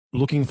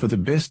Looking for the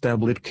best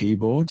tablet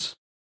keyboards?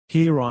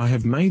 Here I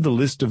have made the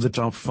list of the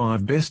top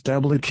 5 best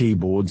tablet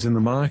keyboards in the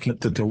market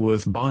that are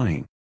worth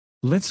buying.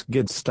 Let's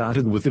get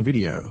started with the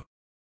video.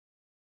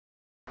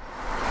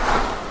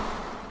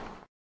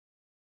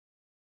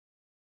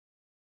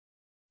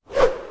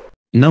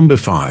 Number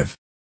 5.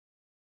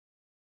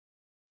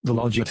 The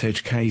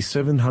Logitech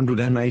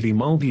K780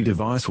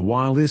 multi-device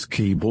wireless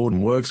keyboard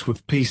works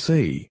with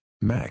PC,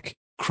 Mac,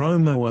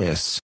 Chrome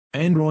OS,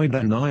 Android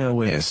and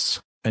iOS,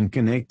 and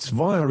connects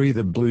via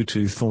either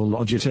Bluetooth or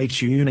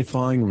Logitech's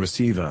unifying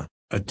receiver,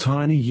 a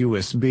tiny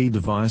USB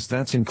device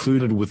that's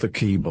included with the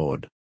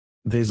keyboard.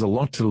 There's a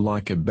lot to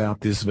like about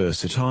this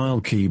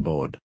versatile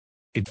keyboard.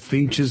 It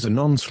features a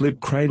non-slip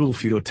cradle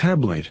for your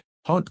tablet,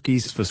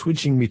 hotkeys for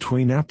switching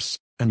between apps,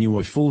 and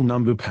your full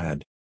number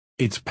pad.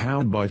 It's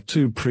powered by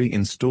 2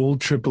 pre-installed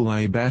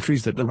AAA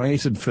batteries that are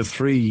rated for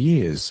 3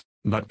 years,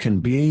 but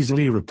can be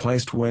easily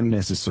replaced when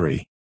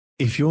necessary.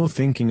 If you're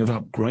thinking of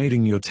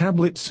upgrading your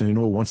tablet soon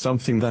or want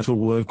something that'll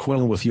work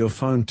well with your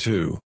phone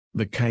too,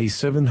 the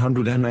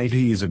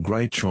K780 is a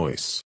great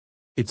choice.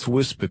 It's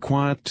whisper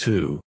quiet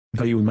too,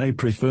 though you may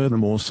prefer the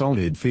more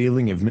solid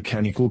feeling of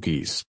mechanical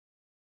keys.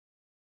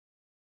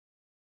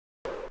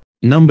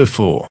 Number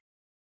 4.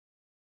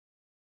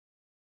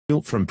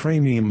 Built from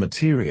premium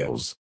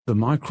materials, the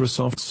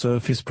Microsoft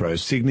Surface Pro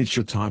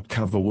Signature Type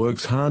cover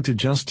works hard to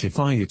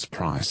justify its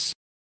price.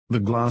 The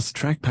glass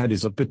trackpad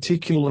is a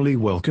particularly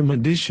welcome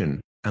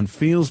addition, and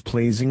feels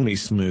pleasingly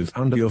smooth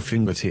under your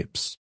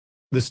fingertips.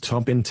 This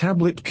top-end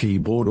tablet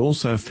keyboard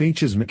also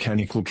features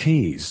mechanical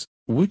keys,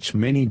 which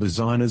many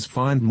designers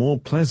find more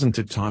pleasant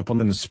to type on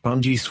than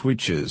spongy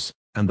switches,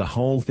 and the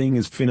whole thing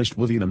is finished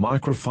with either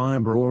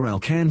microfiber or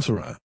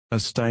Alcantara, a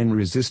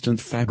stain-resistant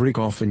fabric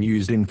often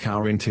used in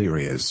car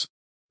interiors.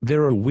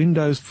 There are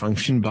Windows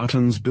function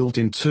buttons built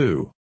in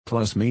too,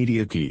 plus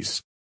media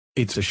keys.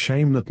 It's a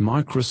shame that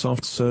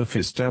Microsoft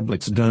Surface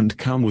tablets don't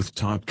come with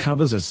type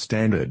covers as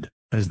standard,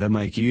 as they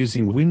make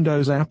using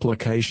Windows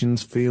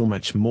applications feel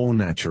much more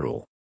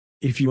natural.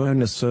 If you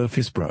own a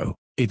Surface Pro,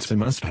 it's a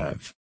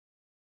must-have.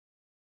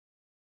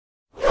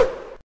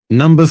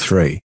 Number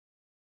 3.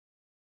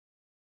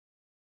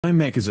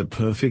 iMac is a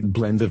perfect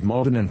blend of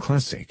modern and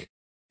classic.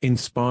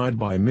 Inspired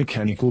by a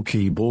mechanical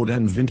keyboard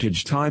and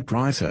vintage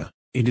typewriter,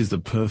 it is the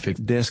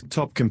perfect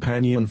desktop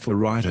companion for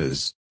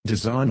writers,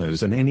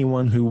 designers and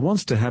anyone who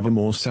wants to have a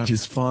more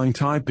satisfying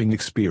typing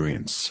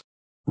experience.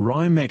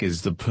 iMac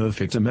is the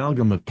perfect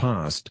amalgam of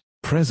past,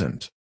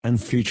 present,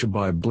 and future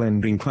by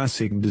blending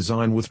classic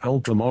design with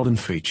ultra-modern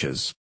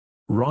features.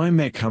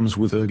 iMac comes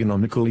with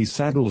ergonomically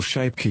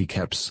saddle-shaped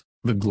keycaps,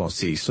 the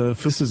glossy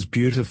surface is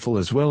beautiful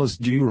as well as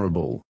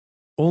durable.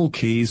 All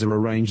keys are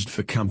arranged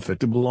for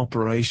comfortable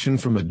operation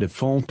from a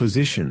default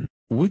position,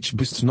 which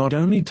boosts not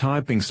only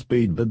typing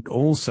speed but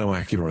also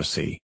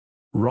accuracy.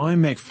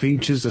 iMac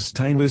features a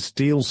stainless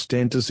steel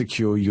stand to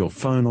secure your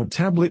phone or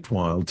tablet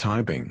while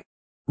typing.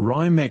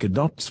 iMac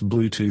adopts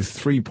Bluetooth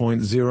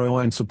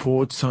 3.0 and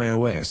supports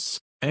iOS,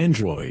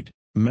 Android,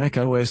 Mac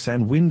OS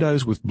and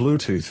Windows with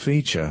Bluetooth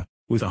feature,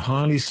 with a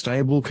highly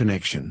stable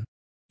connection.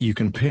 You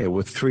can pair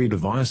with 3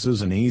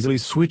 devices and easily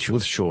switch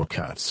with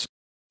shortcuts.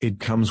 It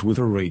comes with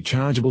a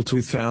rechargeable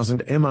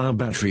 2000 mAh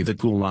battery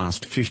that will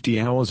last 50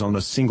 hours on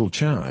a single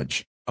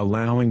charge,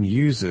 allowing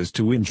users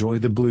to enjoy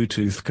the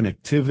Bluetooth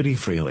connectivity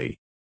freely.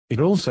 It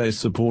also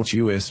supports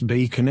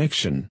USB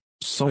connection,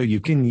 so you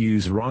can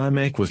use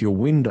iMac with your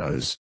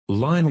Windows,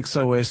 Linux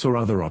OS or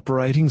other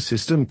operating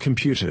system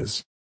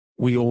computers.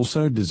 We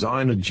also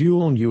design a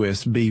dual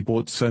USB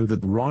port so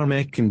that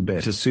iMac can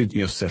better suit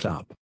your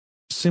setup.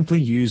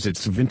 Simply use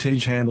its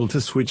vintage handle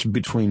to switch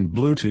between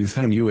Bluetooth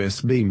and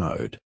USB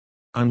mode.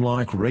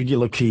 Unlike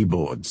regular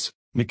keyboards,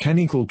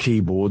 mechanical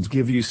keyboards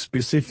give you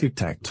specific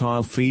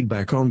tactile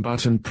feedback on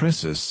button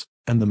presses,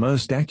 and the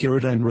most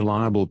accurate and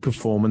reliable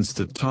performance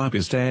that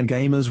typists and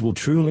gamers will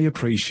truly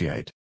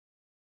appreciate.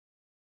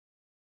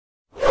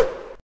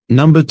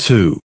 Number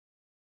 2.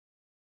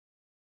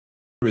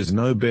 There is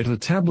no better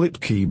tablet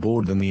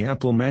keyboard than the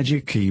Apple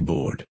Magic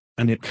Keyboard,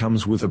 and it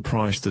comes with a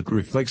price that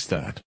reflects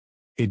that.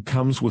 It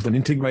comes with an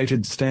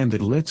integrated stand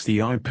that lets the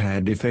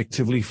iPad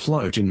effectively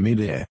float in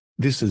midair.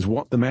 This is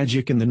what the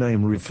magic in the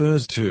name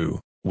refers to,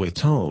 we're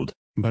told,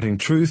 but in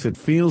truth it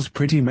feels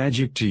pretty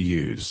magic to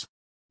use.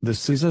 The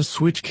scissor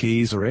switch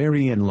keys are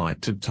airy and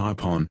light to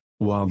type on,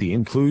 while the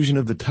inclusion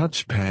of the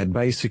touchpad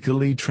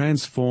basically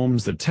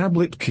transforms the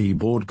tablet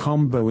keyboard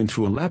combo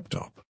into a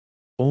laptop.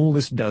 All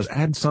this does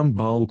add some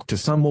bulk to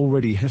some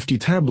already hefty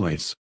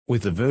tablets,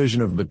 with the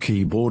version of the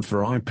keyboard for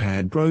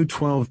iPad Pro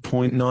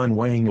 12.9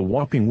 weighing a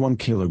whopping 1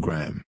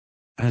 kilogram.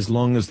 As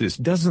long as this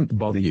doesn't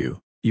bother you,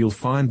 you'll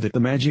find that the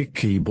Magic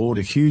Keyboard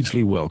a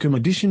hugely welcome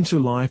addition to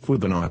life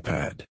with an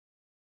iPad.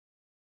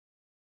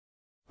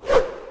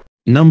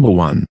 Number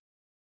 1.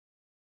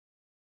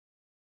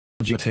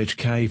 Logitech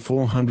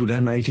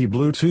K480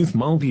 Bluetooth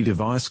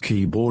multi-device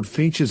keyboard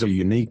features a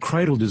unique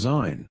cradle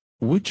design,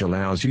 which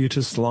allows you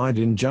to slide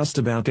in just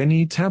about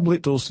any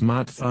tablet or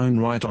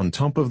smartphone right on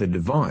top of the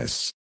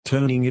device,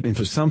 turning it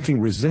into something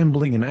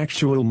resembling an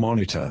actual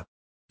monitor.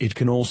 It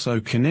can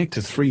also connect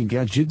to 3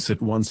 gadgets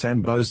at once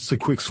and boasts a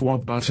quick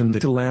swap button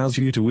that allows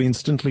you to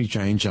instantly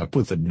change up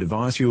with the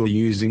device you are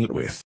using it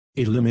with,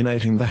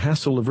 eliminating the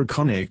hassle of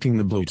reconnecting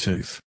the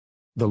Bluetooth.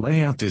 The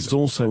layout is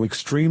also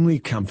extremely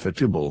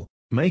comfortable,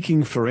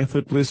 making for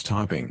effortless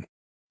typing.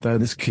 Though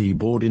this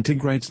keyboard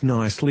integrates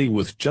nicely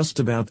with just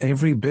about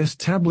every best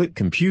tablet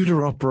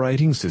computer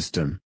operating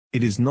system,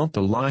 it is not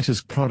the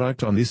lightest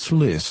product on this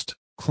list,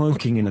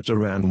 clocking in at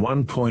around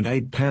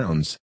 1.8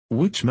 pounds,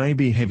 which may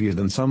be heavier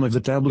than some of the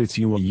tablets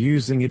you are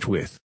using it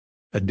with.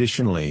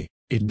 Additionally,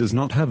 it does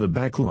not have a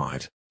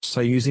backlight, so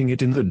using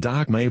it in the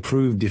dark may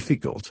prove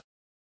difficult.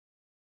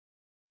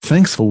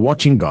 Thanks for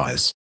watching,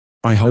 guys.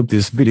 I hope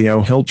this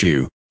video helped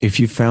you. If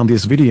you found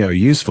this video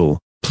useful,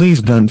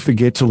 please don't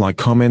forget to like,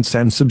 comments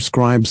and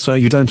subscribe so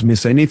you don't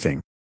miss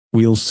anything.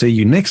 We'll see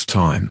you next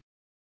time.